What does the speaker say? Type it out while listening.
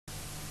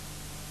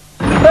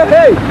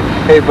Hey!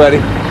 Hey, buddy.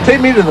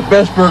 Take me to the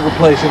best burger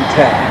place in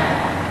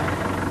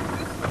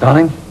town.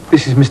 Darling,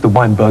 this is Mr.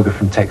 Weinberger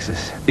from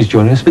Texas. He's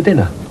joining us for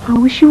dinner. I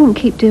wish you wouldn't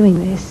keep doing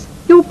this.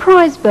 Your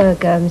prize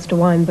burger, Mr.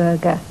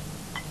 Weinberger.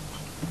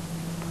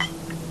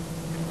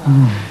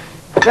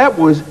 That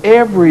was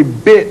every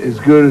bit as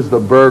good as the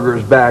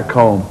burgers back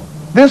home.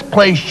 This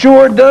place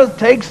sure does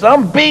take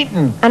some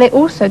beating. And it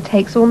also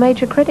takes all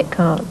major credit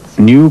cards.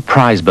 New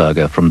prize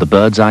burger from the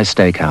Bird's Eye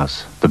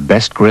Steakhouse, the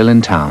best grill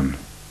in town.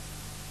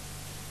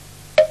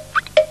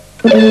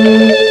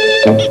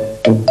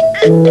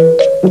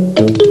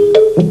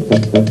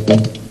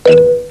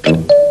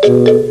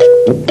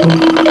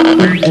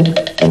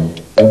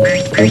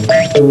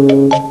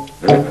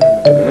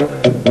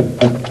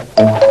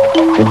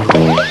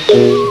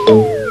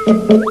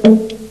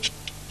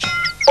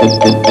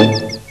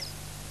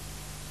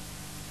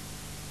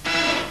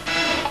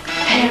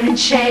 Hair in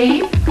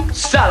shape.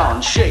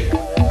 Salon shape.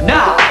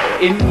 Now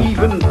in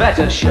even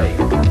better shape.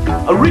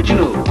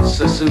 Original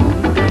Sassoon.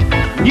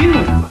 New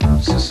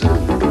Sassoon.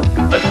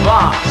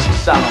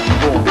 Advanced salon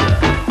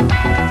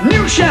formula.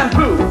 New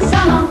shampoo.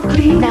 Salon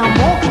clean. Now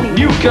more clean.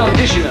 New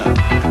conditioner.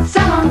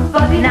 Salon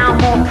body. Now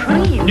more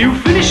cream. New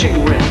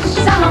finishing rinse.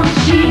 Salon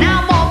sheen.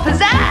 Now more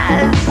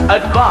pizzazz.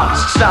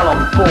 Advanced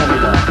salon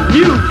formula.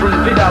 New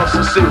from Vidal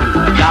Sassoon.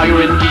 And now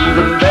you're in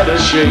even better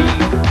shape.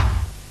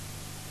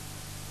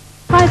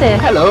 Hi there.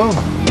 Hello.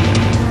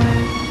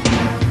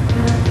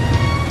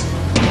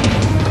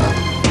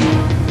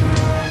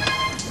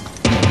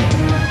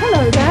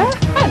 Hello there.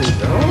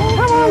 Hello.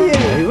 How are you?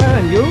 Very well,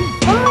 and you?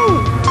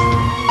 Fine.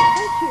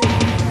 Thank you.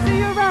 See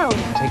you around.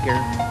 Take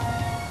care.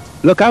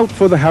 Look out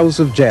for the House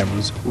of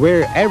Gems,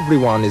 where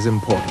everyone is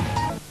important.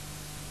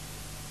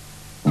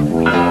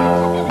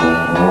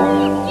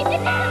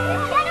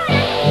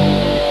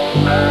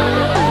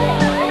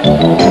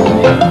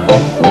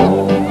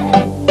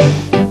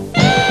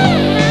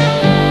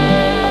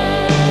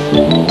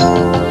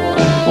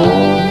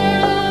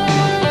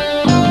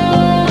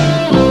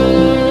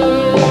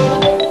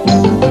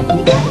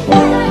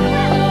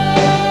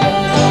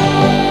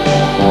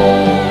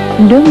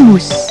 Le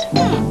mousse.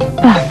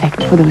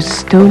 Perfect for those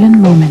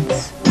stolen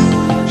moments.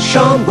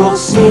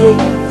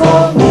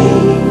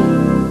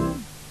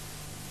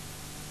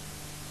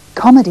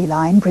 Comedy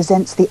Line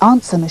presents the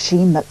answer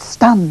machine that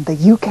stunned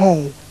the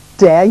UK.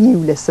 Dare you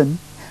listen?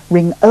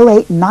 Ring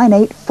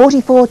 0898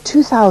 44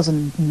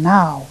 2000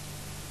 now.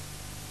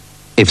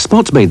 If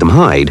spots made them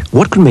hide,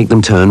 what could make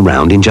them turn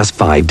round in just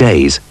 5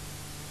 days?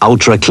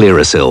 Ultra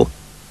Clearasil.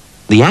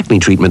 The acne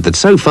treatment that's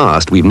so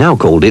fast we've now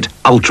called it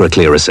Ultra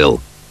Clearasil.